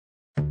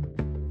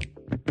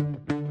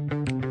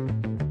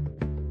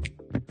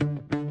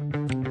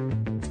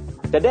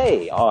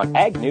today on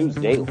Ag News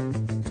Daily.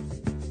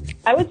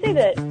 I would say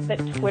that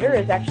Twitter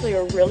is actually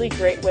a really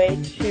great way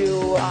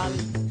to,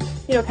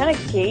 kind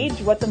of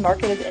gauge what the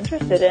market is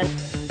interested in.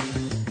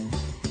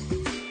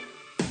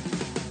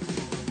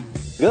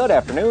 Good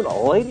afternoon,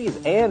 ladies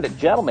and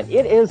gentlemen.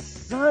 It is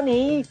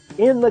sunny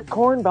in the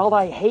Corn Belt.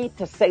 I hate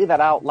to say that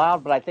out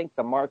loud, but I think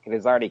the market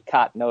has already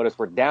caught notice.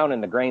 We're down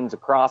in the grains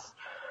across,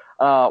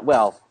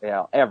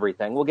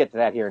 everything. We'll get to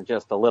that here in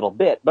just a little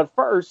bit. But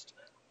first,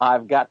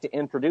 I've got to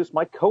introduce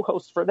my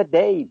co-host for the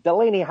day,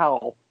 Delaney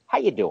Howell. How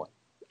you doing?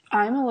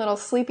 I'm a little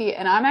sleepy,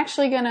 and I'm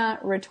actually going to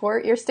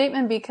retort your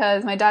statement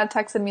because my dad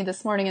texted me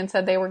this morning and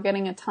said they were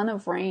getting a ton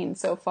of rain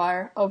so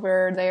far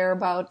over there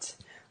about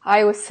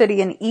Iowa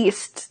City and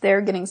east.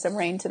 They're getting some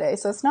rain today,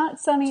 so it's not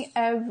sunny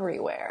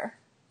everywhere.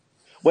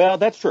 Well,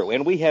 that's true,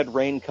 and we had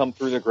rain come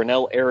through the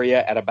Grinnell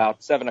area at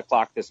about 7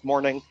 o'clock this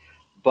morning,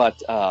 but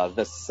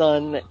the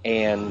sun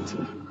and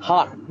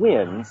hot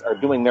winds are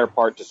doing their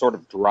part to sort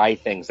of dry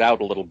things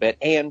out a little bit,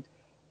 and,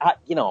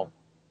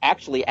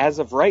 actually, as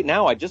of right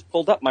now, I just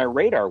pulled up my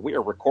radar. We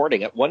are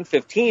recording at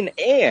 1:15,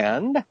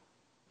 and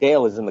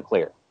Dale is in the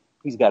clear.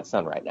 He's got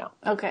sun right now.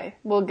 Okay,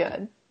 well,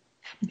 good.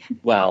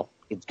 Well,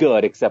 it's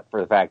good, except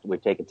for the fact that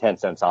we've taken 10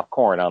 cents off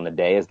corn on the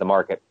day as the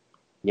market,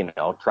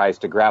 tries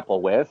to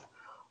grapple with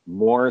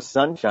more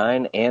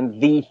sunshine and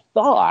the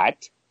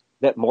thought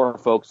that more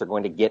folks are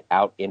going to get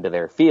out into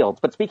their fields.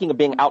 But speaking of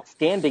being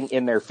outstanding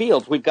in their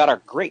fields, we've got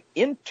our great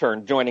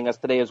intern joining us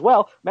today as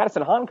well,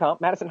 Madison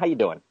Honkamp. Madison, how you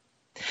doing?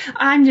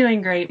 I'm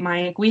doing great,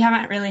 Mike. We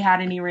haven't really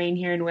had any rain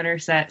here in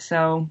Winterset,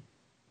 so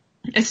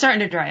it's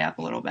starting to dry up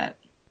a little bit.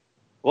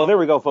 Well, there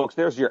we go, folks.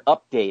 There's your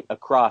update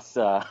across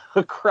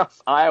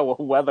Iowa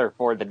weather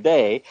for the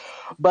day.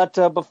 But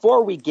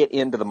before we get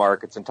into the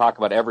markets and talk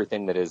about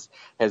everything that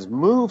has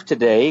moved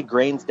today,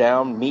 grains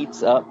down,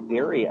 meats up,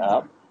 dairy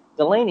up,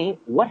 Delaney,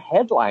 what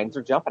headlines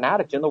are jumping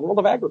out at you in the world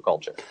of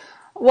agriculture?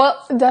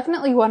 Well,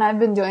 definitely one I've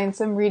been doing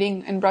some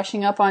reading and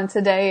brushing up on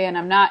today, and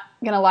I'm not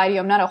going to lie to you,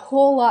 I'm not a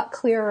whole lot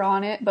clearer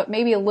on it, but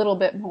maybe a little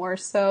bit more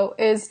so,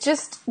 is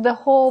just the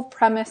whole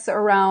premise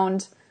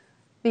around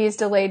these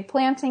delayed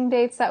planting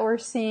dates that we're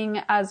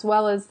seeing, as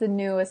well as the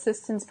new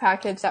assistance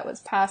package that was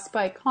passed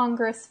by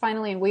Congress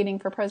finally and waiting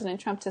for President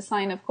Trump to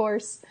sign, of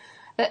course.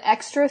 The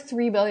extra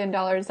 $3 billion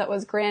that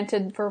was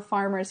granted for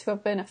farmers who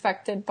have been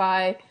affected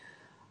by,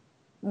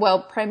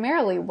 well,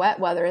 primarily wet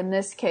weather in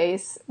this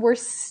case. We're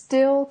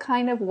still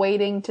kind of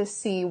waiting to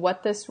see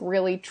what this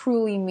really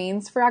truly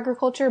means for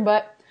agriculture,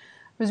 but I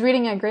was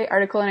reading a great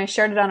article and I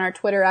shared it on our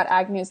Twitter at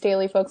Ag News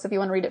Daily, folks, if you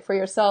want to read it for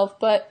yourself.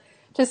 But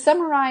to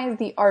summarize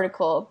the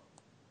article,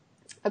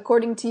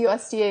 according to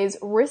USDA's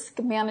Risk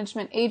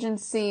Management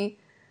Agency,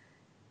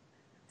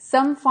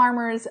 some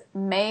farmers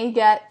may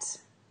get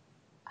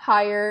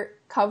higher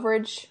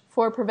coverage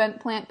for prevent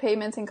plant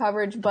payments and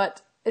coverage,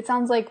 but it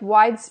sounds like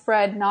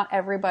widespread, not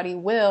everybody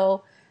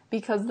will,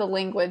 because the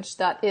language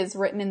that is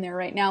written in there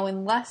right now,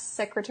 unless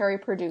Secretary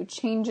Perdue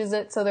changes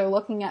it. So they're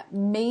looking at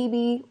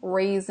maybe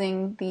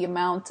raising the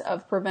amount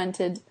of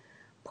prevented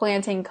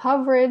planting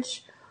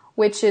coverage,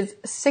 which is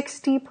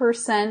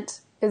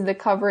 60% is the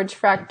coverage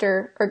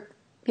factor,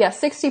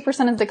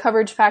 60% is the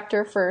coverage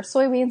factor for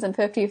soybeans and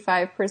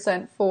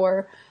 55%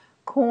 for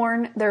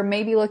corn. They're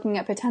maybe looking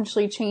at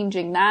potentially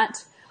changing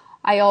that.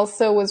 I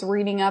also was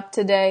reading up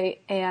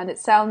today, and it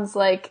sounds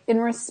like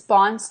in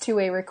response to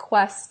a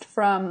request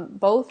from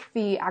both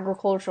the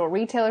Agricultural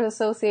Retailers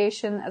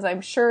Association, as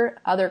I'm sure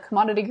other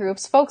commodity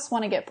groups, folks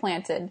want to get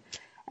planted.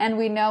 And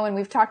we know, and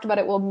we've talked about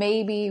it, well,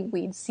 maybe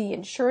we'd see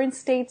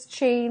insurance dates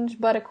change,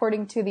 but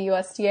according to the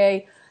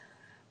USDA,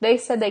 they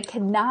said they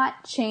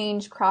cannot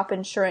change crop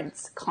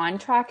insurance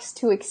contracts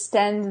to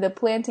extend the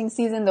planting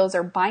season. Those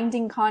are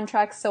binding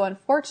contracts. So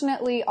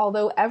unfortunately,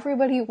 although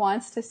everybody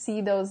wants to see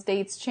those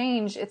dates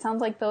change, it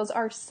sounds like those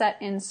are set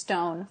in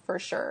stone for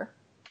sure.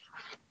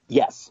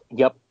 Yes.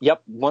 Yep.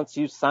 Once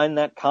you sign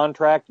that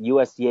contract,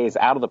 USDA is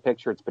out of the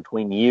picture. It's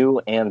between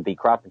you and the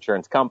crop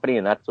insurance company,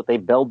 and that's what they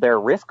build their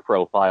risk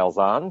profiles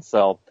on.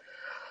 So,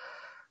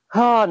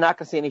 not going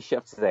to see any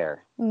shifts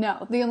there.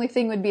 No. The only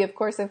thing would be, of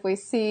course, if we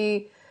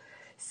see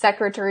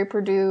Secretary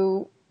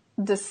Perdue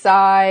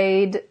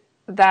decide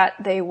that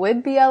they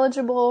would be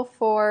eligible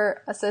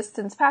for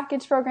assistance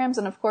package programs.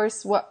 And of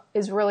course, what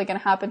is really going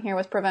to happen here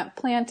with Prevent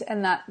Plant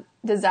and that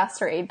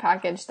disaster aid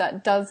package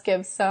that does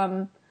give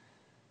some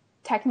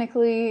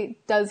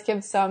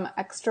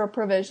extra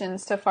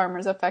provisions to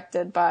farmers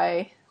affected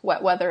by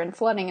wet weather and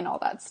flooding and all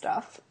that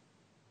stuff.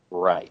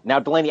 Right.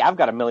 Now, Delaney, I've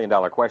got $1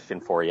 million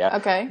question for you.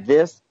 Okay.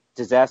 This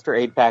disaster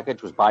aid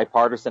package was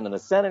bipartisan in the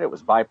Senate. It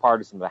was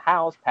bipartisan in the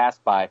House,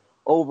 passed by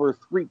over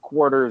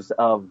 3/4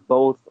 of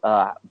both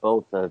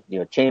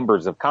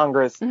chambers of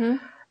Congress. Mm-hmm.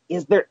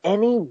 Is there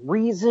any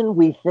reason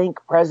we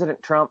think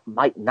President Trump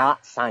might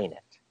not sign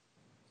it?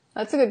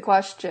 That's a good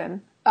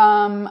question.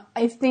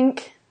 I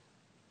think,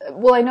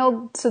 I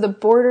know, so the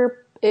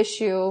border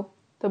issue,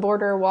 the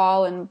border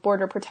wall and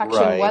border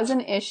protection was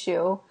an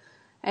issue,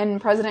 and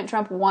President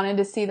Trump wanted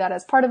to see that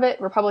as part of it.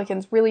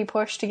 Republicans really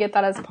pushed to get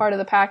that as part of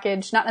the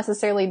package, not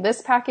necessarily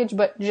this package,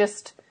 but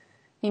just,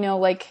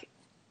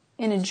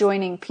 an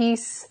adjoining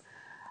piece.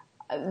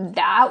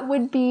 That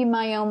would be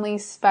my only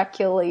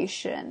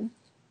speculation.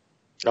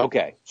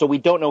 Okay. So we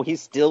don't know.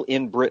 He's still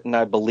in Britain,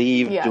 I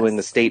believe, Yes. doing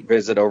the state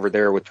visit over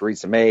there with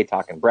Theresa May,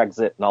 talking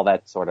Brexit and all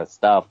that sort of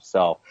stuff.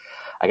 So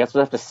I guess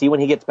we'll have to see when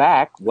he gets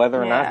back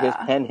whether or not his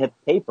pen hit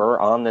paper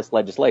on this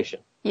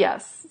legislation.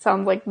 Yes.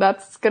 Sounds like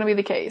that's going to be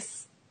the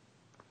case.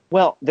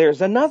 Well,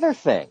 there's another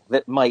thing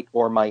that might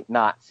or might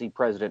not see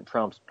President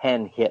Trump's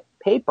pen hit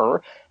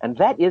paper, and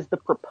that is the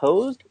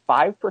proposed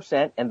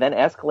 5% and then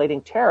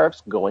escalating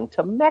tariffs going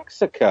to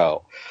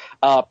Mexico.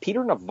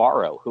 Peter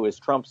Navarro, who is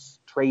Trump's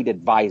trade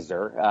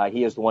advisor,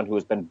 he is the one who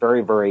has been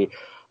very, very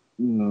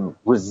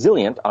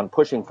resilient on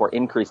pushing for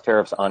increased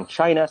tariffs on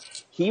China.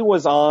 He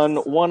was on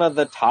one of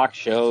the talk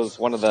shows,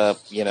 one of the,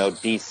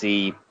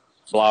 DC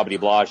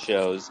blah-blah-blah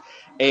shows,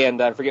 and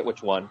I forget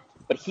which one,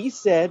 but he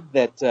said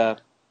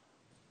that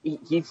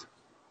he's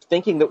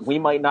thinking that we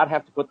might not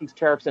have to put these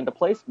tariffs into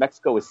place.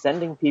 Mexico is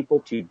sending people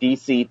to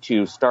D.C.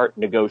 to start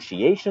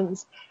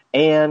negotiations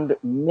and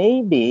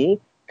maybe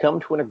come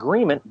to an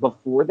agreement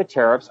before the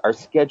tariffs are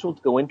scheduled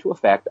to go into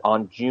effect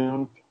on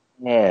June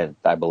 10th,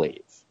 I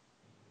believe.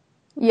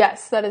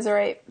 Yes, that is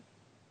right.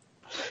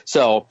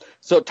 So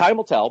time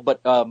will tell,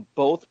 but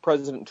both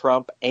President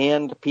Trump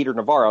and Peter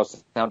Navarro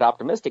sound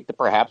optimistic that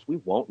perhaps we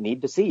won't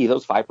need to see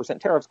those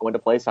 5% tariffs go into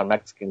place on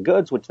Mexican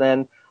goods, which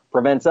then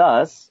prevents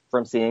us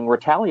from seeing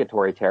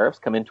retaliatory tariffs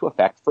come into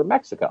effect for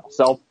Mexico.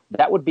 So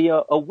that would be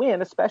a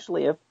win,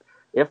 especially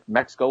if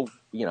Mexico, is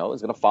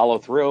going to follow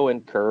through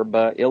and curb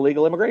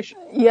illegal immigration.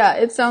 Yeah,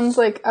 it sounds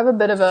like I have a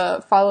bit of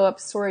a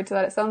follow-up story to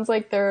that. It sounds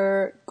like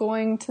they're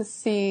going to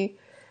see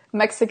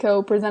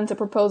Mexico present a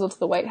proposal to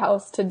the White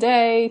House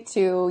today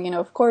to,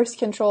 of course,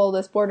 control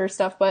this border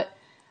stuff. But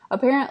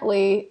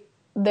apparently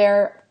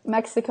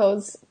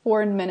Mexico's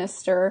foreign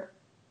minister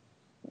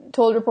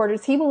told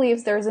reporters he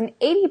believes there's an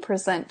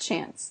 80%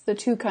 chance the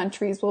two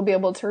countries will be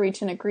able to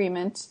reach an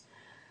agreement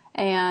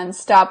and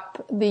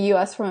stop the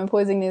U.S. from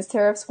imposing these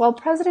tariffs, while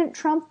President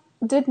Trump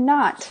did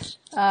not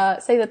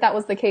say that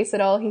was the case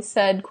at all. He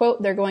said,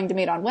 quote, they're going to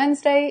meet on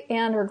Wednesday,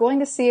 and we're going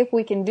to see if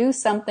we can do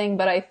something,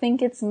 but I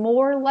think it's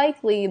more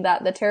likely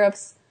that the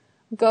tariffs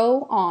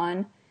go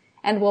on,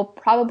 and we'll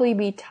probably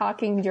be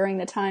talking during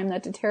the time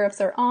that the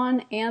tariffs are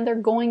on, and they're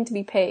going to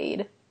be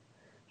paid.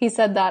 He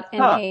said that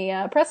in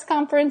a press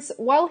conference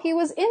while he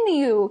was in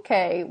the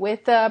UK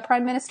with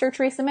Prime Minister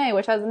Theresa May,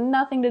 which has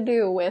nothing to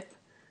do with,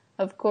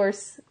 of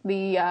course,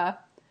 the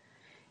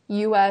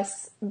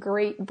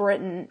U.S.-Great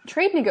Britain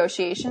trade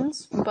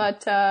negotiations.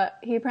 But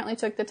he apparently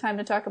took the time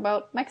to talk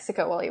about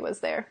Mexico while he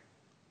was there.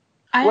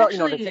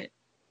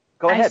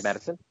 Go ahead,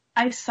 Madison.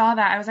 I saw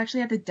that. I was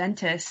actually at the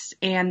dentist,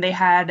 and they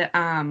had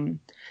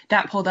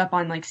that pulled up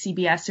on like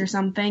CBS or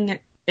something.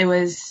 It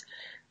was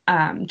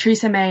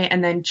Theresa May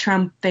and then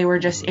Trump. They were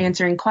just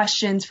answering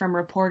questions from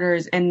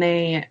reporters, and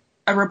a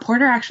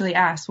reporter actually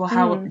asked, well,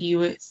 how do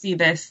you see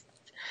this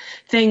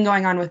thing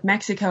going on with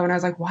Mexico? And I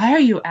was like, why are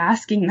you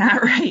asking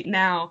that right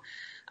now?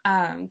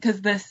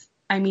 Because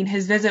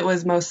his visit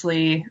was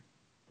mostly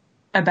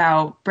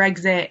about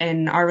Brexit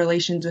and our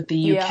relations with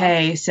the UK.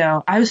 Yeah.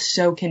 So I was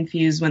so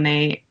confused when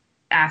they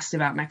asked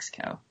about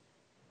Mexico.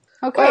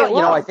 Okay.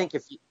 Well, I think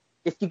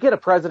if you get a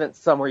president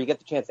somewhere, you get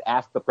the chance to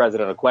ask the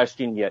president a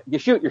question, you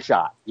shoot your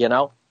shot,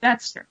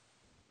 That's true.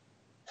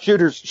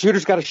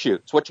 Shooters got to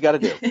shoot. It's what you got to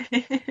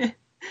do.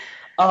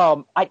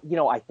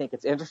 I think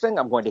it's interesting.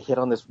 I'm going to hit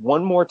on this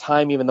one more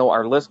time, even though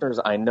our listeners,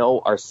 I know,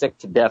 are sick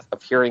to death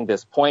of hearing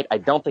this point. I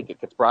don't think it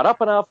gets brought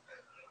up enough.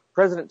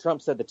 President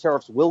Trump said the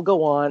tariffs will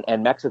go on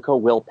and Mexico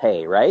will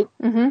pay, right?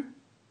 Mm-hmm.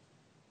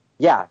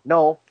 Yeah,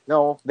 no,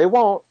 they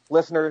won't,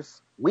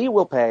 listeners. We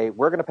will pay.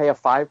 We're going to pay a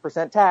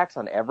 5% tax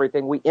on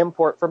everything we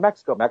import from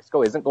Mexico.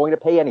 Mexico isn't going to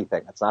pay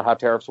anything. That's not how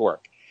tariffs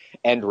work.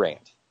 End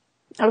rant.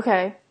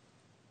 Okay.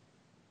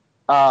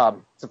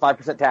 It's a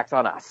 5% tax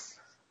on us.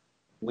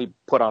 We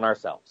put on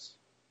ourselves.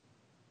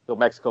 So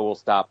Mexico will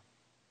stop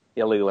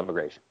illegal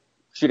immigration.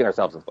 Shooting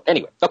ourselves in the foot.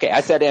 Anyway, okay,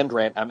 I said end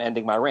rant. I'm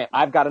ending my rant.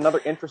 I've got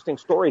another interesting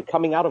story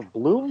coming out of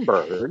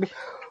Bloomberg.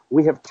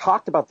 We have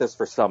talked about this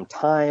for some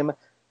time.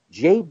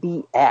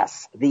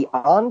 JBS, the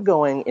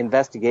ongoing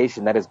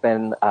investigation that has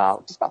been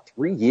just about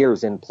 3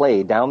 years in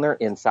play down there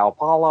in Sao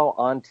Paulo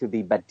onto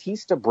the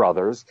Batista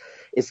brothers,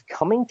 is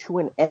coming to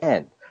an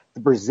end.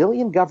 The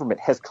Brazilian government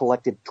has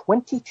collected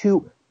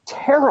 22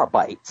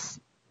 terabytes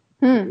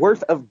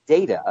worth of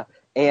data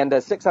and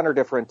 600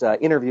 different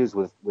interviews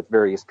with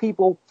various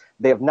people.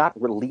 They have not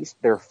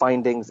released their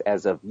findings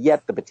as of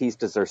yet. The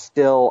Batistas are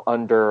still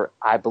under,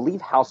 I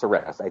believe, house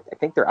arrest. I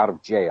think they're out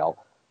of jail.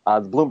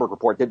 The Bloomberg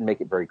report didn't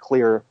make it very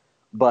clear,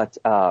 but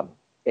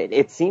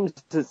it seems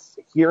to,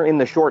 here in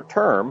the short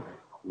term,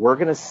 we're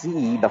going to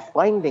see the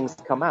findings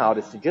come out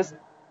as to just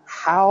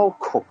how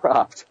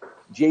corrupt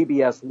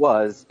JBS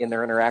was in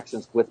their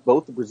interactions with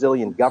both the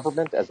Brazilian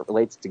government as it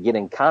relates to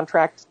getting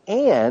contracts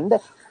and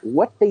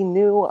what they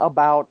knew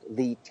about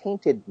the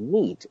tainted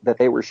meat that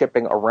they were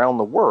shipping around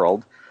the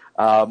world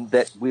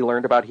that we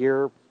learned about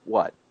here,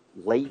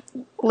 late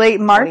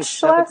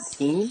March?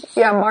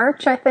 Yeah,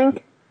 March, I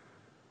think.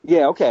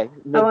 Yeah, okay.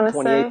 I want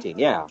to Mid-2018,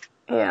 yeah.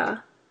 Yeah.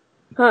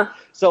 Huh.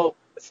 So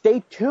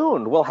stay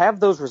tuned. We'll have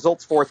those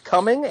results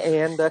forthcoming,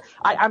 and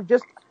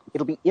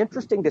it'll be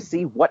interesting to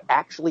see what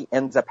actually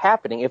ends up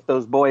happening if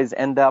those boys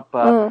end up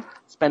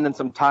spending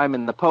some time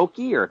in the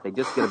pokey or if they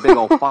just get a big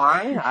old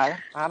fine. I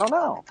don't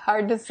know.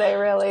 Hard to say,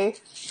 really.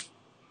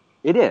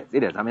 It is.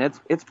 I mean,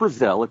 it's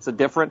Brazil. It's a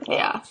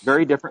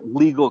very different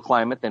legal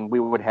climate than we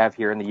would have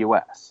here in the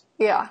U.S.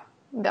 Yeah,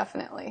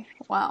 definitely.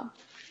 Wow.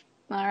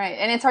 All right.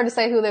 And it's hard to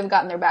say who they've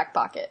got in their back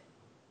pocket.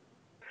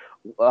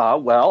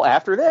 Well,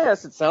 after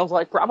this, it sounds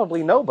like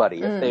probably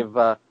nobody if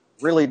they've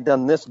really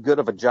done this good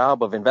of a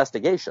job of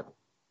investigation.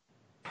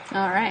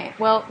 All right.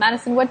 Well,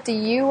 Madison, what do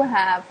you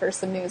have for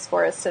some news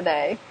for us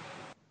today?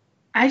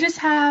 I just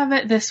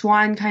have this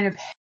one kind of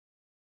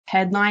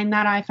headline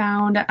that I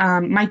found.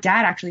 My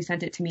dad actually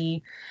sent it to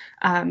me.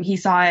 He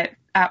saw it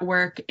at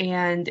work,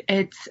 and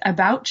it's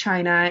about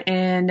China,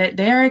 and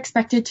they are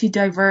expected to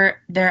divert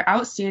their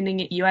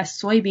outstanding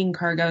U.S. soybean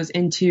cargoes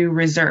into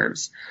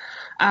reserves.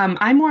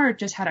 I more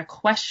just had a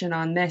question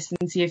on this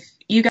and see if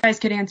you guys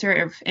could answer it,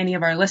 or if any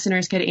of our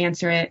listeners could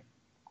answer it.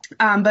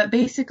 But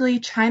basically,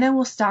 China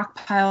will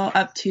stockpile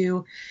up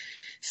to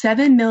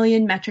 7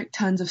 million metric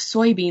tons of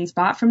soybeans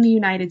bought from the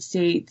United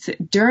States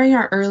during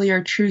our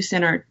earlier truce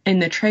in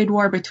the trade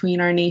war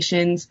between our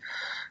nations.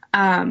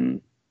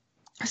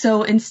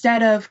 So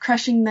instead of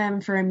crushing them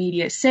for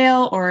immediate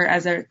sale or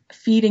as a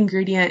feed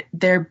ingredient,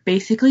 they're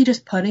basically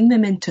just putting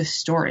them into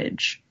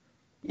storage.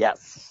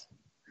 Yes,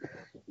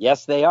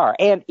 they are.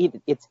 And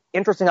it's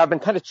interesting. I've been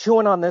kind of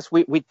chewing on this.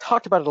 We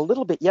talked about it a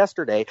little bit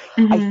yesterday.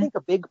 Mm-hmm. I think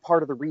a big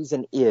part of the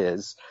reason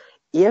is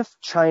if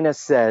China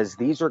says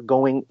these are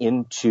going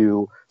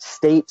into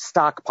state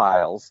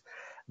stockpiles,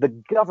 the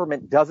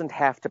government doesn't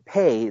have to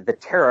pay the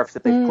tariffs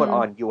that they put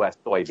on U.S.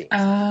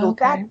 soybeans. So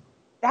Okay.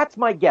 that's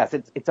my guess.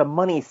 It's a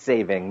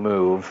money-saving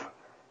move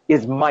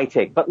is my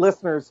take. But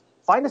listeners,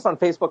 find us on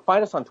Facebook,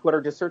 find us on Twitter.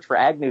 Just search for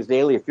Ag News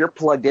Daily. If you're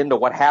plugged into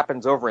what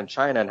happens over in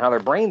China and how their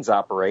brains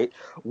operate,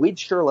 we'd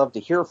sure love to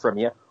hear from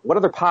you. What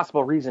other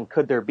possible reason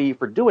could there be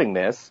for doing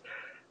this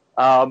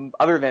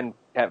other than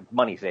have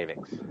money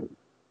savings?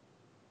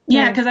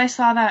 Yeah, because I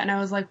saw that and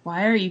I was like,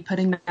 why are you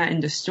putting that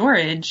into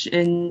storage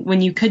and when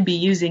you could be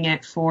using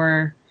it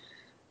for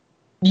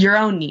your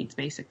own needs,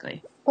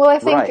 basically? Well, I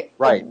think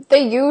Right.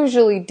 they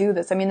usually do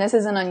this. I mean, this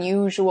isn't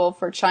unusual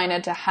for China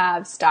to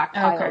have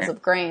stockpiles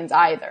of grains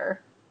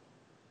either.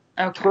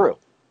 Okay.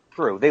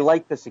 True. They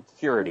like the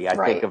security, I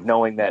think, of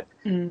knowing that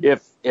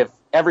if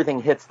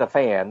everything hits the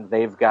fan,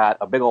 they've got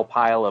a big old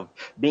pile of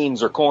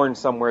beans or corn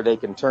somewhere they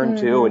can turn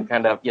to and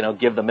kind of,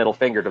 give the middle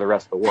finger to the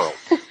rest of the world.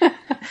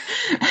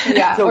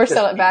 Yeah, or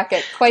sell it back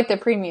at quite the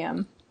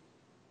premium.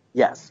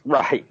 Yes,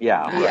 right,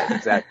 right,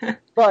 exactly.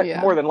 But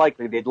more than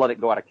likely, they'd let it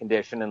go out of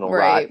condition and it'll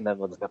rot, and then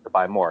we'll just have to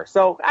buy more.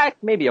 So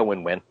maybe a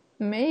win-win.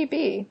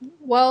 Maybe.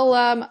 Well,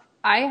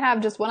 I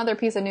have just one other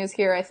piece of news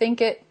here. I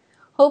think it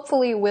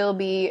hopefully will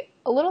be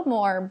a little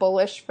more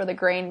bullish for the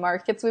grain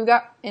markets. We've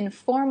got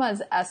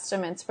Informa's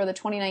estimates for the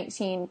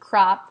 2019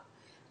 crop.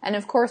 And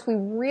of course, we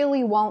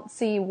really won't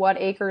see what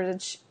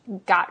acreage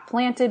got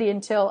planted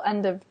until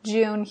end of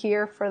June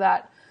here for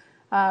that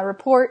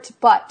report.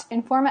 But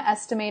Informa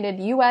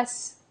estimated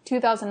U.S.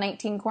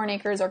 2019 corn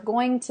acres are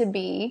going to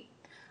be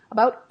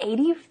about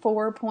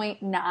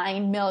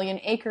 84.9 million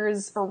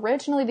acres.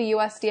 Originally, the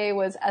USDA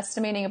was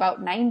estimating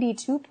about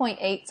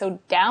 92.8, so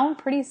down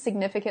pretty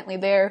significantly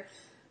there.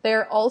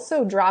 They're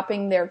also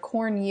dropping their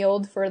corn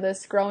yield for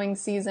this growing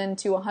season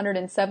to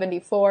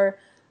 174.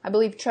 I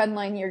believe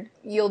trendline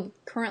yield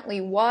currently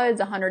was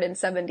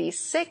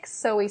 176,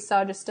 so we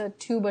saw just a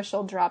 2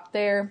 bushel drop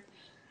there.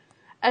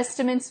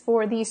 Estimates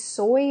for the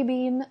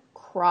soybean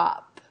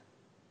crop.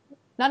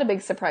 Not a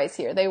big surprise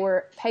here. They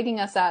were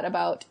pegging us at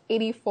about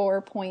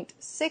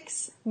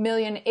 84.6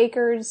 million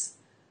acres.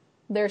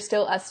 They're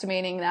still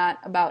estimating that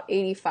about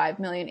 85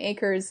 million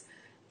acres.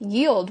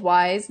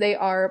 Yield-wise, they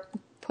are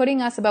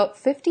putting us about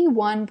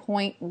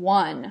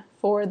 51.1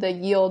 for the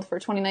yield for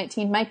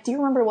 2019. Mike, do you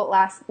remember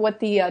what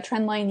the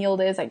trend line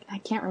yield is? I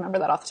can't remember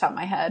that off the top of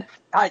my head.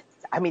 I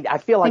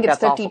feel like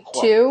that's awful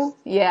close. 52?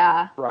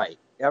 Yeah. Right.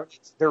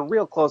 They're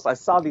real close. I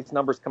saw these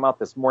numbers come out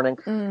this morning,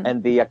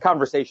 and the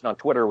conversation on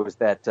Twitter was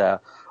that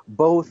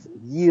both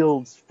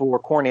yields for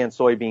corn and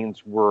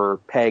soybeans were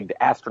pegged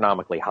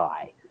astronomically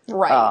high.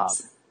 Right.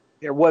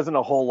 There wasn't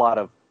a whole lot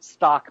of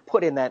stock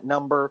put in that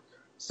number,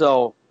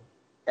 so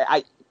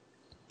I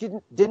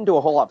didn't do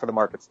a whole lot for the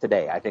markets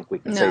today, I think we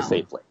can say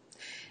safely.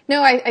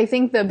 No, I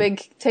think the big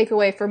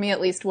takeaway for me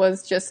at least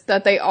was just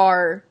that they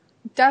are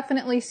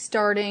definitely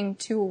starting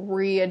to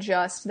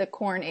readjust the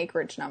corn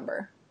acreage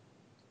number.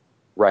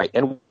 Right,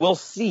 and we'll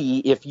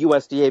see if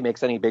USDA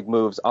makes any big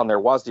moves on their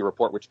WASDE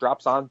report, which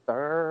drops on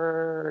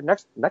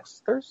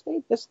next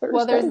Thursday, this Thursday?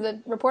 Well, there's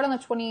the report on the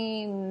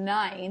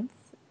 29th.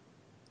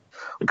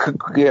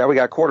 Yeah, we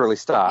got quarterly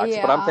stocks,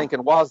 but I'm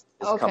thinking WASDE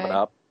is coming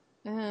up.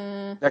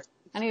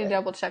 I need to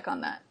double check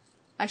on that.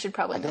 I should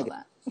probably know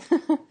that.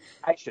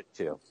 I should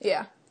too.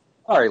 Yeah.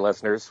 Sorry,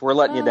 listeners. We're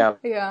letting you down.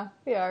 Yeah,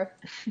 we are.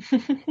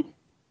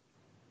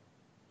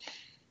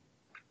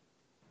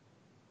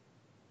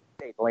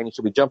 Hey, Delaney,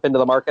 should we jump into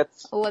the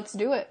markets? Let's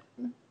do it.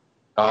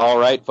 All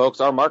right,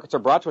 folks, our markets are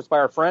brought to us by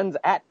our friends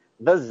at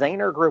the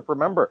Zaner Group.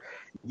 Remember,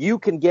 you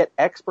can get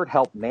expert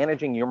help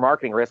managing your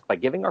marketing risk by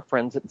giving our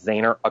friends at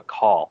Zaner a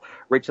call.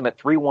 Reach them at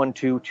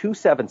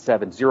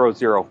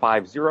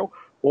 312-277-0050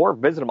 or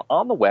visit them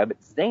on the web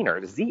at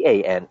Zaner,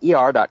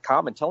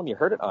 ZANER.com, and tell them you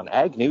heard it on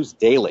Ag News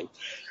Daily.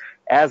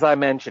 As I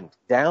mentioned,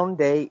 down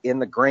day in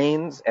the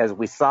grains as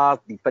we saw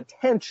the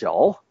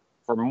potential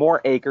for more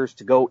acres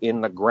to go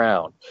in the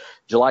ground.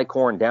 July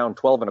corn down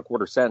 12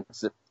 1/4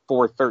 cents at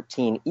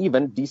 4.13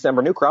 even.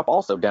 December new crop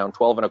also down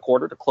 12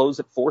 1/4 to close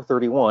at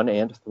 4.31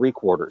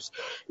 3/4.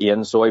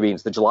 In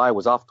soybeans, the July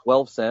was off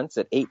 12 cents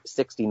at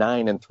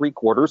 8.69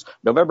 3/4.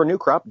 November new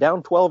crop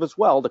down 12 as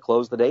well to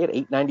close the day at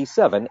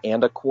 8.97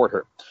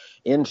 1/4.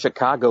 In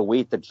Chicago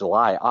wheat, the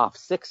July off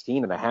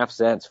 16.5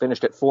 cents,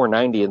 finished at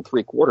 4.90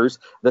 3/4.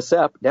 The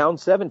CEP down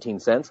 17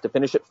 cents to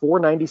finish at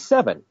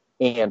 4.97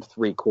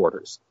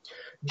 3/4.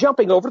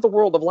 Jumping over to the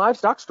world of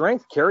livestock,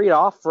 strength carried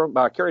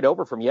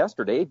over from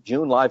yesterday.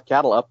 June live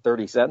cattle up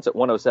 30 cents at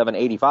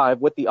 107.85,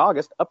 with the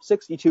August up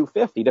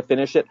 62.50 to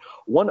finish at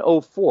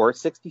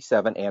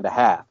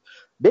 104.67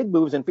 Big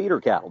moves in feeder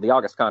cattle. The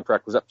August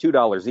contract was up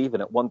 $2 even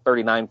at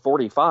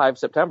 139.45.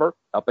 September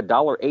up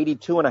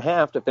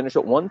 $1.82 to finish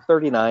at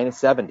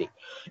 139.70.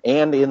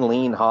 And in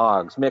lean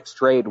hogs, mixed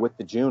trade with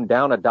the June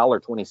down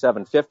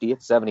 $1.27.50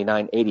 at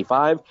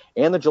 79.85,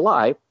 and the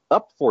July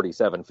up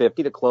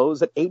 47.50 to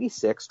close at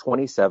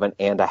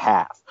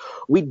 86.27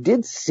 We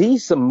did see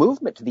some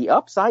movement to the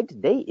upside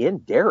today in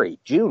dairy.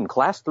 June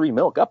class 3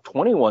 milk up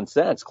 21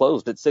 cents,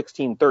 closed at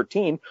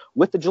 16.13,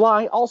 with the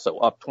July also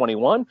up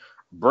 21,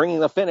 bringing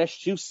the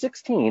finish to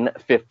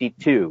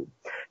 16.52.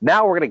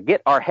 Now we're going to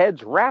get our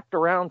heads wrapped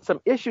around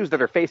some issues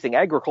that are facing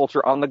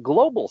agriculture on the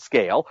global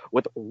scale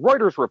with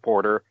Reuters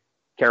reporter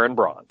Karen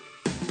Braun.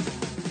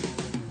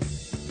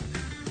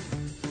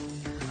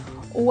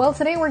 Well,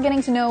 today we're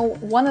getting to know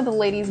one of the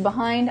ladies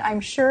behind, I'm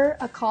sure,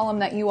 a column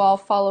that you all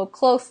follow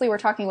closely. We're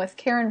talking with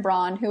Karen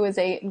Braun, who is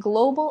a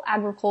global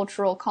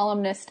agricultural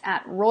columnist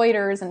at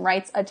Reuters and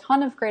writes a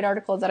ton of great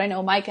articles that I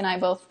know Mike and I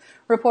both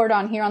report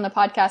on here on the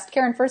podcast.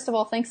 Karen, first of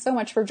all, thanks so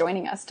much for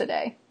joining us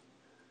today.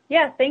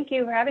 Yeah, thank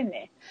you for having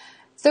me.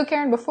 So,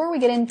 Karen, before we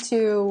get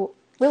into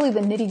really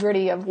the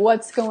nitty-gritty of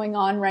what's going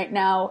on right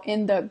now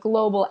in the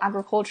global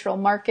agricultural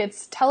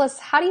markets, tell us,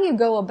 how do you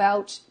go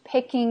about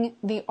picking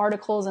the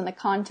articles and the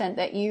content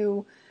that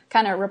you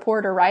kind of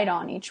report or write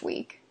on each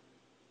week?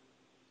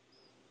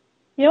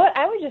 You know what?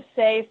 I would just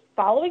say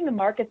following the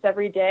markets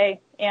every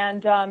day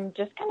and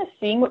just kind of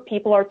seeing what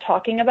people are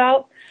talking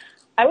about.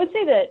 I would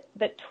say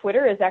that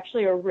Twitter is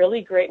actually a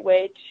really great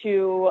way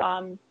to,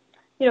 kind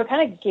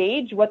of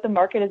gauge what the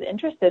market is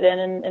interested in.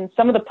 And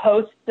some of the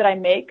posts that I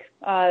make,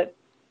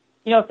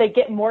 if they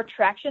get more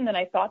traction than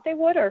I thought they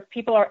would, or if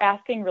people are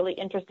asking really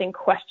interesting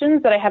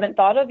questions that I haven't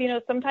thought of,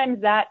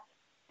 sometimes that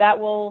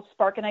will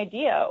spark an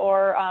idea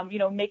or,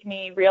 make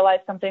me realize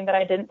something that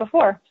I didn't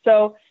before.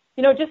 So,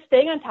 just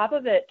staying on top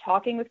of it,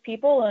 talking with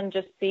people and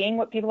just seeing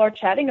what people are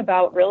chatting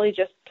about really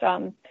just,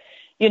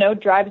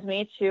 drives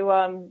me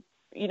to,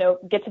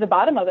 get to the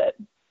bottom of it.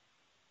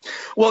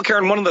 Well,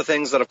 Karen, one of the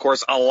things that, of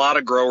course, a lot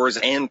of growers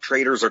and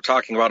traders are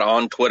talking about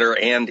on Twitter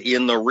and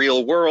in the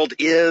real world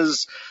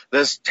is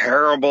this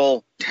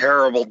terrible,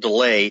 terrible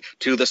delay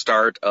to the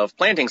start of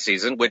planting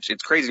season, which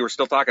it's crazy. We're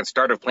still talking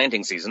start of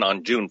planting season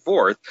on June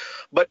 4th.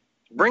 But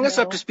bring us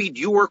up to speed.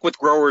 You work with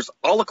growers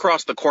all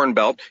across the Corn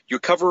Belt. You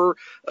cover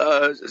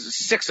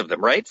 6 of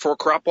them, right, for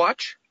Crop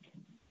Watch?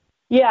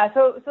 Yeah,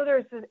 so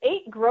there's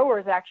 8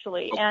 growers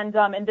actually, and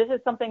this is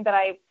something that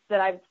I've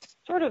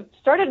sort of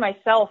started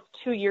myself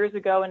 2 years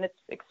ago, and it's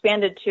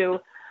expanded to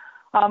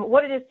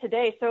what it is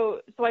today.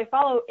 So I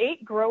follow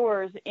 8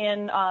 growers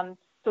in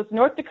so it's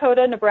North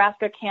Dakota,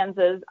 Nebraska,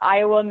 Kansas,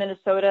 Iowa,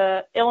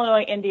 Minnesota,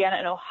 Illinois, Indiana,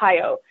 and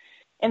Ohio.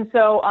 And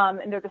so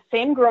and they're the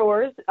same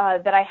growers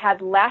that I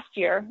had last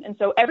year. And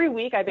so every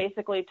week I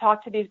basically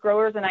talk to these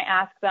growers and I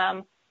ask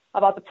them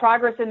about the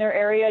progress in their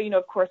area,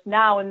 of course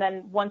now, and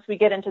then once we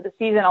get into the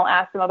season, I'll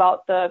ask them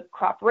about the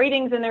crop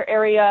ratings in their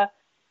area,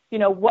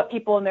 what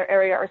people in their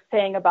area are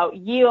saying about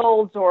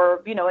yields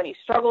or, any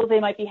struggles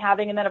they might be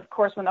having. And then, of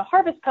course, when the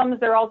harvest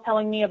comes, they're all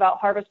telling me about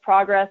harvest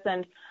progress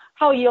and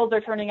how yields are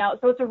turning out.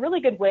 So it's a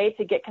really good way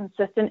to get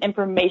consistent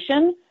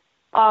information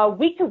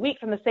week to week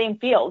from the same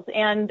fields.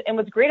 And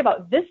what's great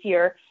about this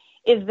year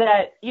is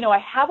that, I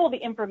have all the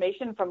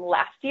information from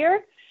last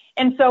year.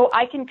 And so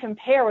I can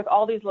compare with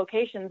all these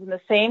locations, and the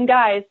same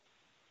guys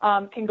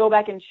can go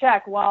back and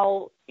check,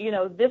 well,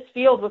 this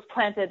field was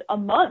planted a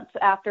month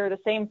after the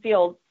same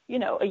field,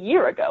 a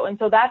year ago. And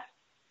so that's,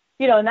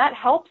 and that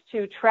helps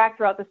to track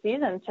throughout the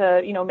season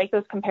to, make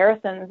those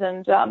comparisons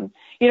and,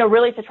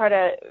 really to try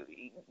to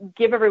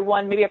give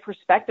everyone maybe a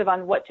perspective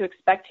on what to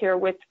expect here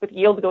with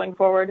yield going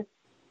forward.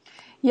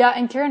 Yeah.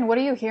 And Karen, what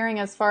are you hearing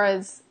as far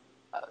as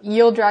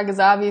yield drag is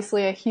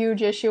obviously a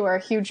huge issue or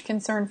a huge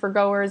concern for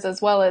growers,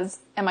 as well as,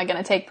 am I going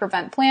to take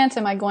prevent plant?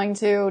 Am I going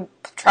to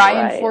try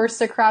and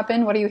force a crop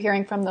in? What are you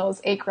hearing from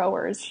those 8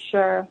 growers?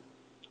 Sure.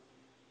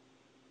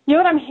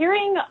 What I'm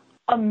hearing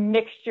a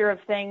mixture of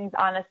things,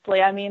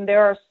 honestly. I mean,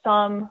 there are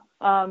some,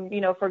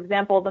 for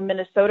example, the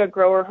Minnesota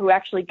grower who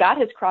actually got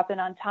his crop in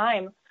on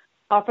time,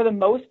 for the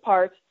most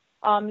part,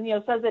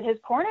 says that his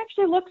corn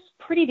actually looks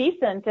pretty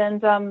decent.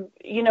 And,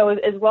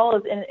 as well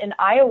as in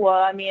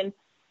Iowa, I mean,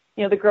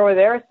 the grower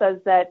there says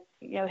that,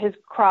 his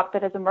crop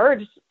that has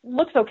emerged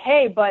looks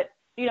okay, but,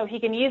 he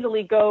can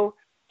easily go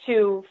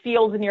to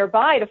fields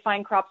nearby to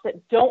find crops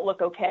that don't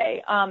look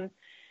okay. And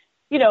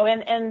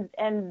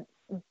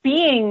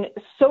being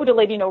so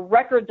delayed,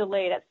 record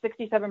delayed at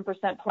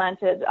 67%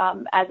 planted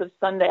as of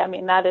Sunday. I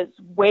mean, that is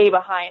way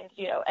behind,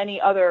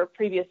 any other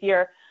previous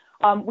year.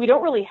 We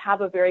don't really have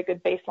a very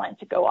good baseline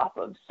to go off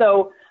of.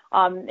 So,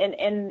 and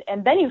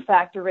then you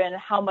factor in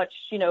how much,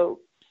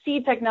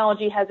 seed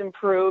technology has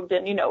improved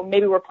and,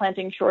 maybe we're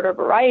planting shorter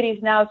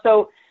varieties now.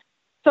 So,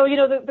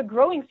 the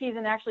growing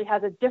season actually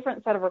has a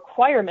different set of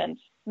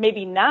requirements,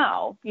 maybe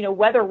now,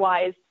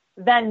 weather-wise,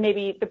 than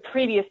maybe the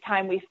previous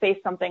time we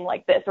faced something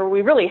like this, or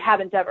we really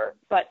haven't ever.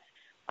 But,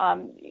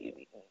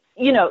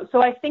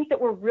 so I think that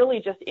we're really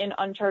just in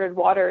uncharted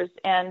waters.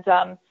 And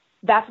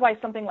that's why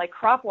something like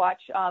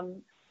CropWatch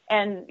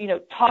and,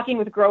 talking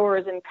with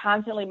growers and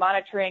constantly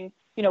monitoring,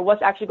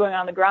 what's actually going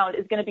on the ground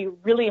is going to be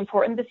really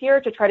important this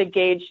year to try to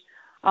gauge,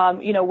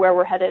 where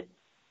we're headed.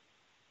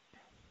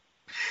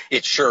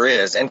 It sure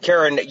is. And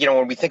Karen,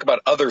 when we think about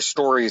other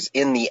stories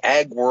in the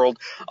ag world,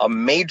 a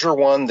major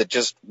one that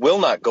just will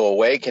not go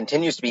away,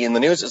 continues to be in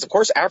the news, is, of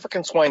course,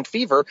 African swine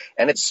fever,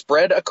 and it's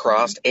spread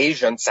across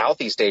Asia and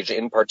Southeast Asia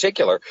in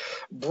particular.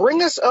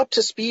 Bring us up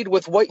to speed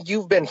with what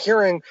you've been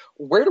hearing.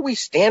 Where do we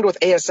stand with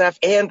ASF?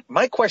 And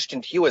my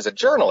question to you as a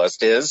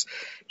journalist is,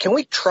 can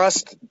we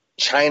trust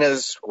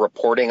China's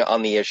reporting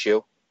on the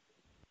issue?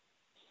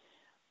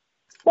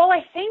 Well,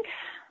 I think,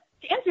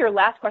 to answer your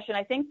last question,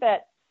 I think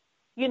that,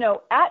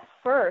 at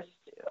first,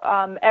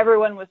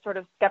 everyone was sort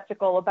of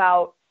skeptical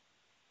about,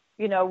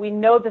 we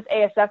know this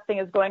ASF thing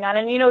is going on.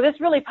 And, this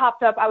really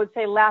popped up, I would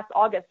say, last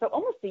August, so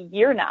almost a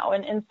year now.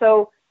 And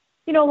so,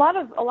 a lot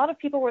of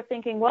people were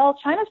thinking, well,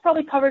 China's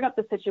probably covering up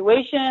the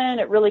situation.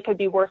 It really could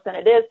be worse than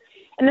it is.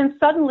 And then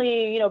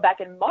suddenly,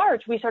 back in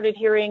March, we started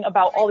hearing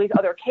about all these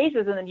other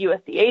cases, and then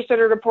USDA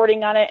started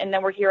reporting on it. And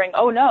then we're hearing,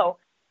 oh, no,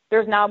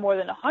 there's now more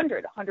than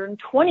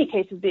 120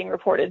 cases being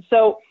reported.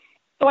 So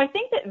I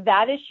think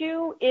that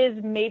issue is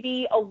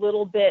maybe a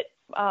little bit,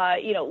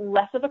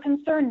 less of a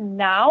concern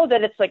now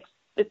that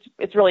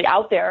it's really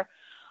out there.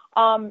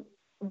 But,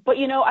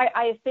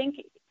 I think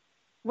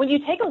when you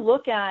take a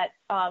look at,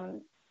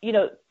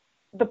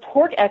 the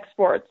pork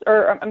exports,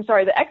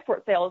 the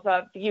export sales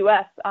of the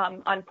U.S.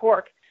 On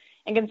pork,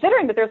 and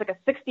considering that there's like a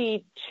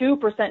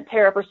 62%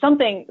 tariff or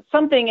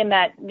something in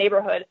that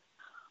neighborhood,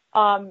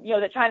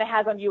 that China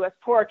has on U.S.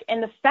 pork,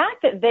 and the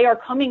fact that they are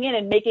coming in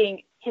and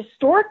making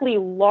historically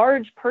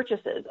large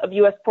purchases of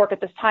U.S. pork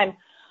at this time,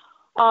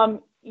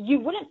 you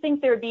wouldn't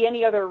think there'd be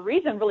any other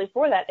reason really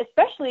for that,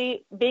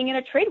 especially being in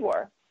a trade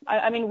war.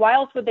 I mean, why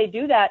else would they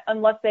do that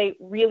unless they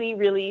really,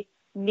 really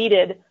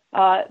needed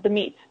the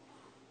meat?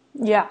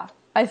 Yeah,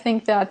 I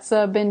think that's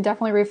been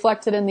definitely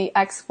reflected in the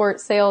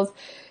export sales.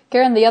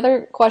 Karen, the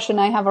other question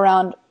I have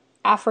around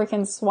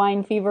African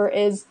swine fever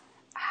is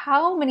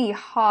how many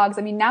hogs,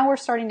 I mean, now we're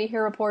starting to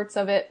hear reports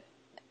of it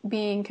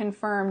being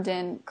confirmed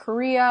in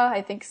Korea,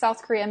 I think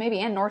South Korea, maybe,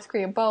 and North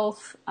Korea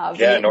both,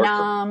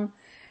 Vietnam.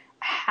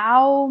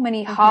 How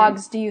many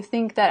hogs do you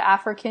think that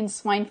African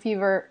swine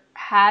fever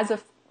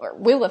or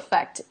will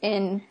affect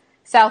in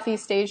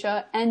Southeast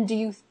Asia? And do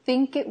you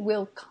think it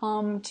will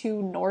come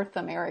to North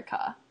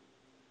America?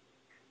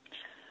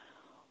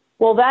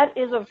 Well, that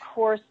is, of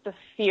course, the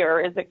fear,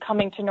 is it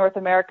coming to North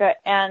America?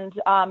 And,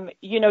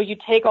 you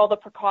take all the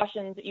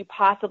precautions that you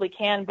possibly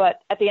can,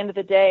 but at the end of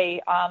the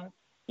day,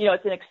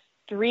 it's an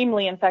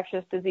extremely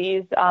infectious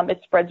disease.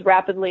 It spreads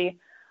rapidly,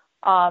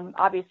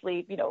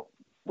 obviously,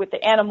 with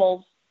the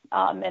animals,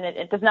 and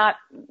it does not,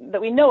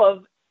 that we know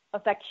of,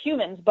 affect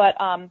humans. But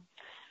I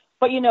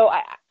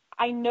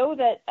know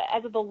that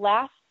as of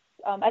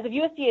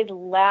USDA's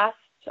last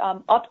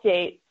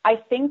update,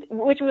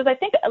 which was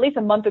at least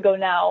a month ago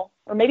now,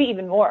 or maybe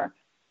even more,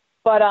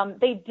 but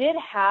they did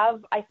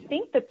have, I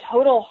think, the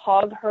total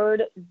hog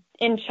herd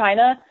in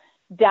China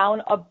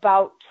down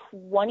about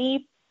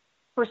 20%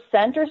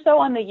 or so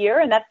on the year,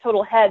 and that's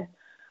total head.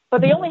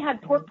 But they only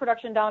had pork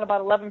production down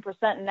about 11%,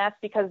 and that's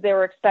because they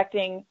were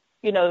expecting,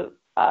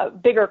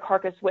 bigger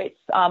carcass weights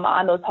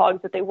on those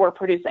hogs that they were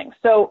producing.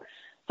 So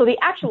the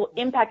actual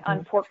impact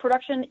on pork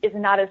production is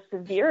not as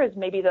severe as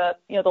maybe the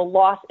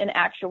loss in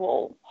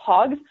actual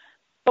hogs.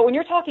 But when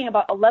you're talking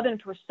about 11%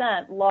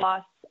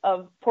 loss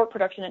of pork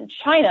production in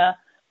China,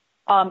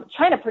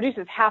 China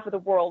produces half of the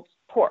world's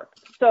pork.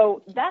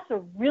 So that's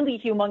a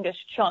really humongous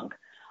chunk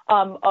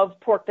of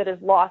pork that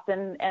is lost,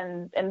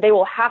 and they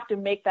will have to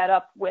make that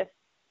up with,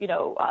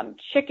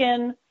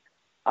 chicken,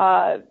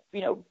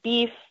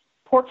 beef,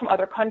 pork from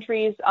other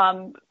countries,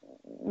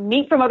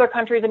 meat from other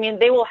countries. I mean,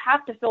 they will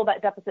have to fill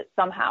that deficit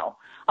somehow.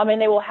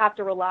 They will have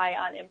to rely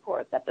on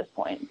imports at this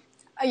point.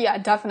 Yeah,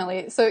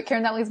 definitely. So,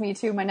 Karen, that leads me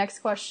to my next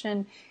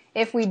question.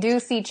 if we do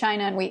see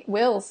China, and we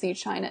will see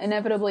China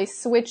inevitably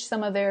switch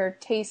some of their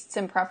tastes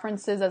and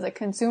preferences as a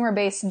consumer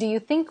base, do you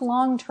think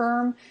long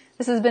term,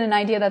 this has been an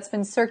idea that's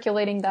been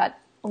circulating, that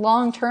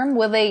long term,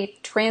 will they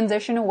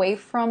transition away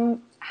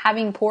from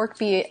having pork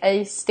be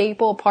a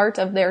staple part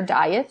of their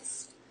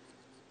diets?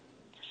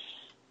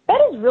 That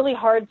is really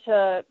hard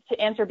to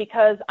answer,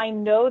 because I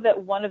know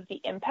that one of the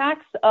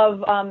impacts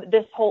of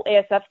this whole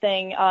ASF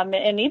thing,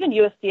 and even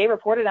USDA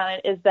reported on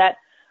it, is that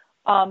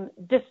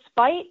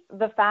despite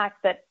the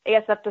fact that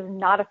ASF does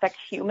not affect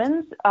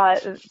humans,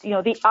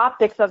 the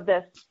optics of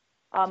this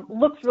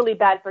looks really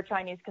bad for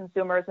Chinese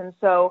consumers. And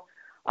so,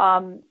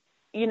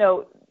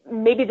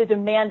 maybe the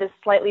demand is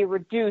slightly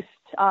reduced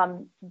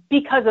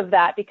because of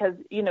that, because,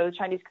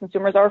 Chinese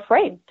consumers are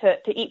afraid to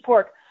eat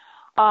pork.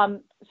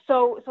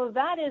 So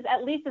that is,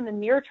 at least in the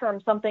near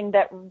term, something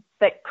that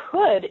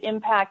could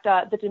impact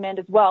the demand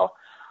as well.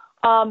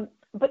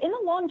 But in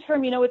the long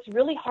term, it's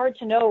really hard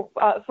to know.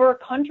 For a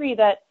country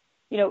that,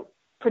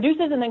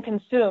 produces and then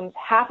consumes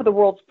half of the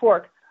world's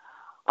pork,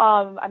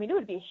 it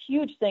would be a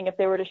huge thing if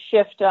they were to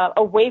shift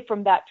away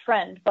from that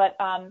trend. But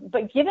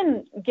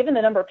given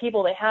the number of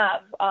people they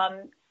have,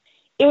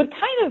 it would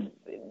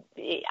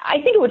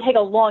I think it would take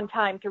a long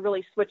time to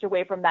really switch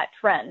away from that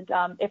trend,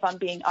 if I'm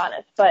being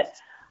honest. But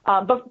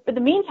in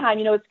the meantime,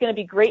 it's going to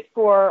be great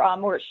for,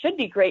 or it should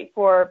be great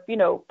for,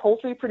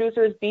 poultry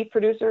producers, beef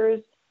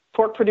producers,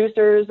 pork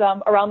producers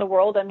around the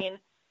world. I mean,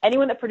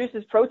 anyone that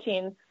produces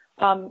protein,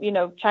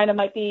 China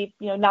might be,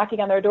 knocking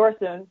on their door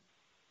soon.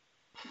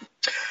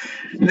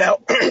 Now,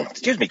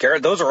 excuse me,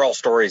 Karen, those are all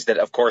stories that,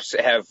 of course,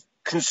 have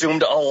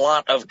consumed a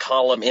lot of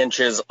column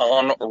inches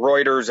on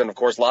Reuters and, of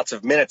course, lots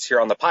of minutes here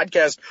on the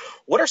podcast.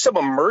 What are some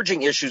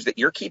emerging issues that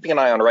you're keeping an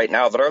eye on right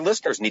now that our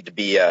listeners need to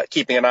be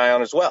keeping an eye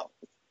on as well?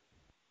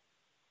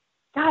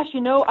 Gosh,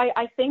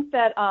 I think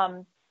that,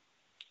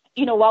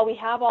 while we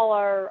have all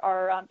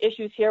our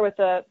issues here with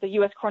the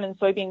U.S. corn and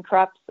soybean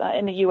crops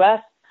in the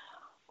U.S.,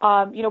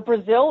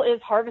 Brazil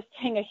is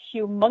harvesting a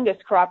humongous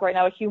crop right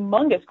now, a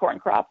humongous corn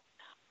crop.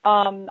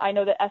 I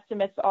know that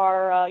estimates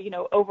are,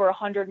 over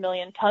 100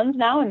 million tons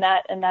now, and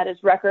that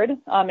is record.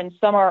 And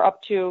some are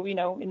up to,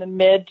 in the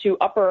mid to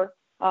upper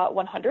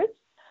 100s,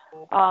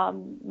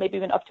 maybe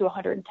even up to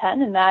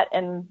 110.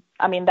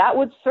 That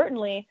would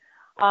certainly,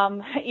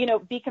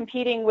 be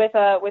competing with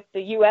the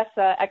U.S.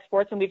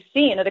 exports, and we've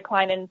seen a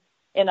decline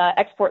in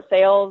export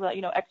sales,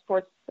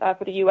 exports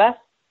for the U.S.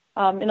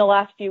 In the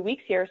last few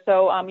weeks here.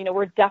 So,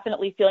 we're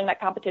definitely feeling that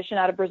competition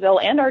out of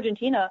Brazil and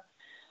Argentina.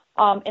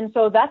 And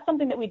so that's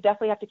something that we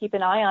definitely have to keep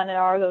an eye on,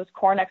 are those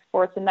corn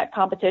exports and that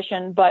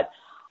competition. But,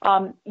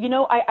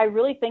 I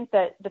really think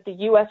that the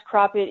U.S.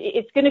 crop,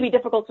 it's going to be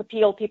difficult to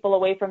peel people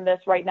away from this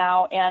right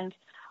now. And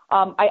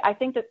I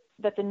think that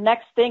the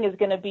next thing is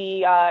going to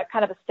be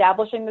kind of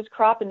establishing this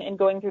crop and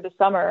going through the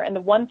summer. And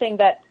the one thing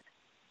that,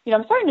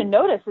 I'm starting to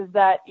notice is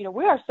that,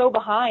 we are so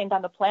behind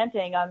on the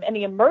planting, and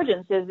the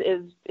emergence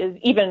is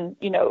even,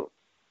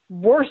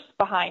 worse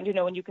behind,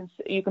 when you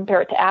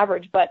compare it to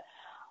average. But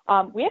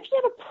we actually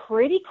have a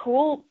pretty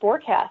cool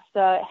forecast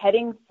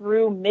heading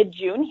through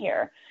mid-June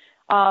here.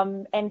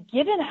 And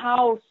given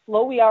how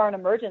slow we are on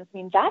emergence,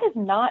 that is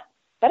not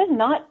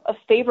a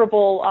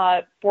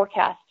favorable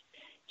forecast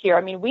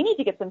here. We need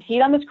to get some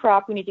heat on this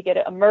crop. We need to get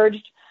it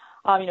emerged,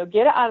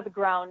 get it out of the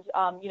ground,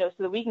 so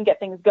that we can get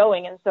things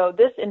going. And so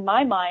this, in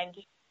my mind,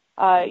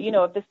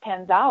 if this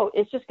pans out,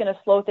 it's just going to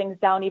slow things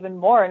down even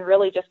more and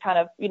really just kind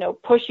of,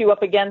 push you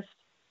up against,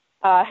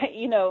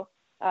 I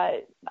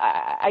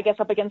guess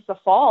up against the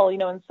fall,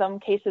 in some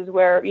cases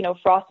where,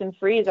 frost and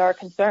freeze are a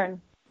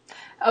concern.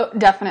 Oh,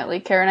 definitely,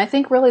 Karen. I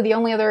think really the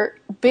only other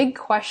big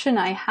question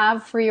I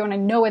have for you, and I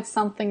know it's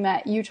something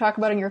that you talk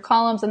about in your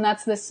columns, and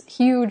that's this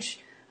huge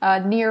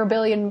near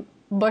billion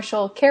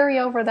bushel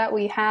carryover that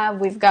we have.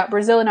 We've got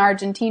Brazil and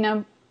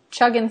Argentina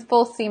chugging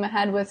full steam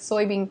ahead with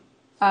soybean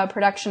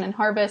production and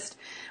harvest.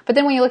 But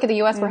then when you look at the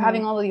U.S., we're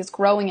having all of these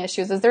growing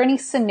issues. Is there any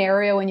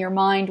scenario in your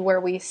mind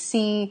where we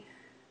see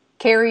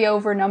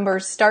carryover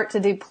numbers start to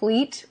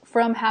deplete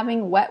from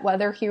having wet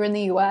weather here in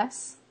the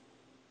U.S.?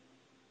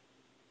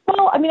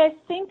 Well, I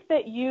think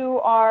that you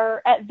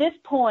are, at this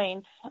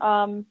point,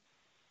 and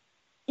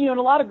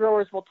a lot of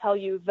growers will tell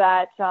you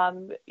that,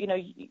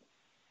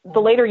 the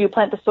later you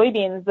plant the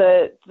soybeans,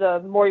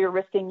 the more you're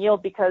risking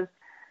yield, because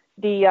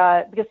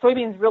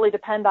soybeans really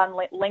depend on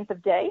length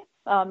of day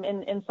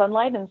in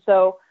sunlight, and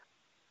so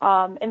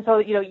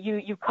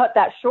you cut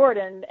that short,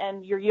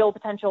 and your yield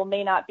potential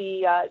may not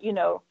be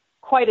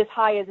quite as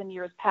high as in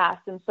years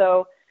past, and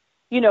so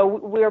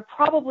we're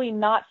probably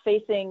not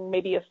facing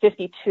maybe a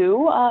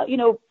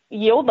 52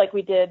 yield like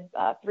we did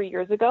 3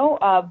 years ago,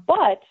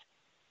 but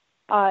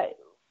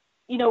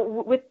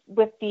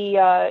with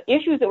the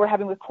issues that we're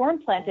having with corn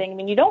planting,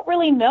 you don't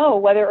really know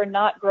whether or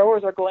not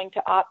growers are going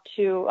to opt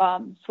to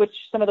switch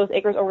some of those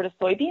acres over to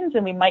soybeans,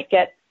 and we might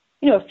get,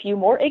 a few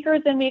more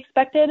acres than we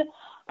expected.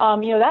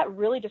 That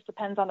really just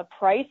depends on the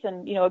price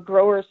and, a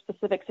grower's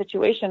specific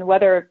situation,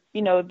 whether,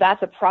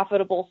 that's a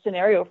profitable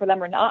scenario for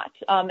them or not.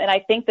 And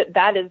I think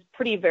that is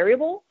pretty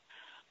variable.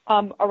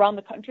 around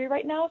the country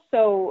right now.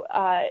 So,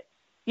 I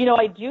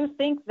do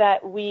think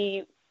that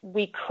we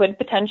could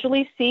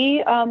potentially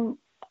see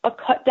a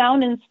cut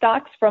down in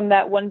stocks from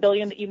that 1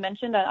 billion that you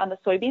mentioned on the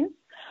soybeans.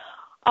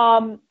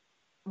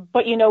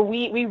 But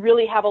we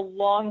really have a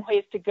long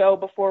ways to go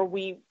before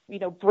we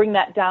bring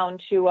that down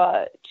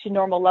to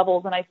normal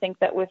levels. And I think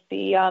that with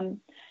the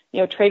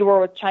trade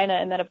war with China,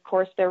 and then of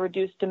course their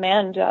reduced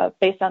demand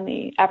based on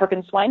the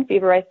African swine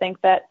fever, I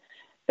think that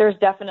there's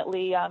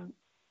definitely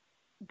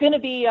going to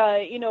be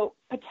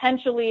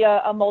potentially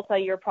a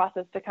multi-year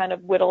process to kind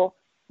of whittle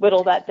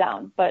that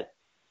down. But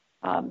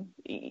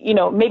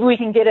maybe we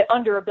can get it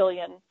under 1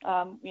 billion,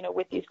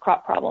 with these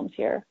crop problems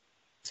here.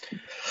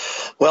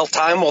 Well,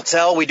 time will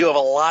tell. We do have a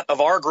lot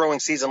of our growing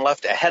season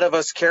left ahead of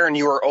us. Karen,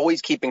 you are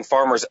always keeping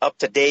farmers up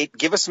to date.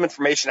 Give us some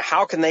information.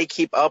 How can they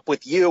keep up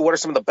with you? What are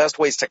some of the best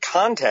ways to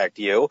contact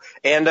you?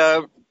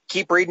 And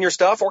keep reading your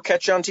stuff or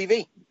catch you on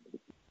TV.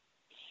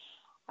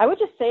 I would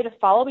just say to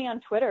follow me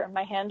on Twitter.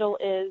 My handle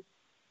is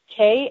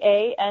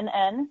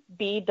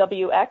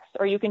KANNBWX,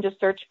 or you can just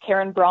search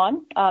Karen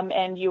Braun,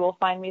 and you will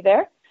find me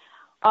there.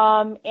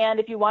 And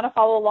if you want to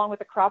follow along with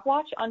the Crop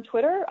Watch on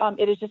Twitter,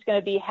 it is just going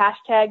to be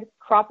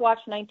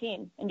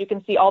 #CropWatch19. And you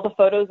can see all the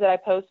photos that I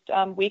post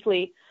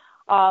weekly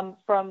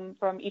from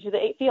each of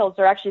the 8 fields,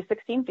 or actually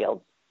 16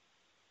 fields.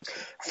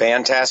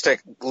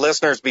 Fantastic.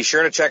 Listeners, be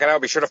sure to check it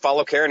out. Be sure to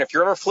follow Karen. If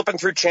you're ever flipping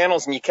through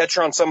channels and you catch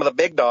her on some of the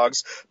big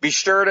dogs, be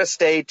sure to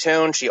stay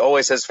tuned. She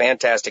always has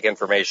fantastic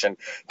information.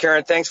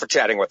 Karen, thanks for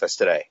chatting with us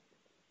today.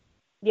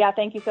 Yeah,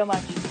 thank you so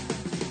much.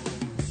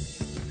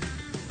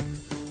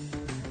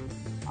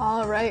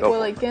 All right.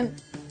 Well, again,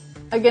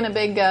 a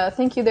big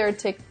thank you there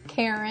to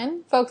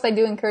Karen. Folks, I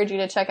do encourage you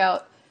to check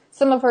out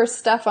some of her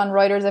stuff on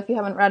Reuters if you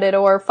haven't read it,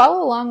 or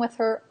follow along with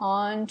her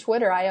on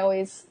Twitter. I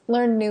always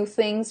learn new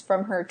things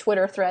from her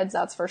Twitter threads,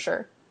 that's for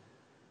sure.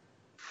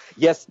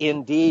 Yes,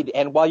 indeed.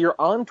 And while you're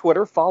on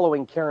Twitter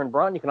following Karen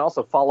Braun, you can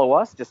also follow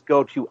us. Just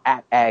go to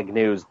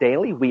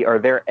 @AgNewsDaily. We are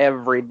there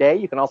every day.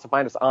 You can also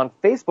find us on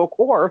Facebook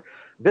or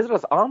visit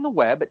us on the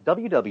web at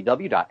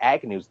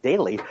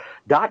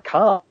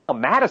www.agnewsdaily.com.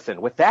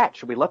 Madison, with that,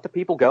 should we let the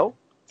people go?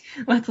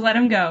 Let's let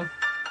them go.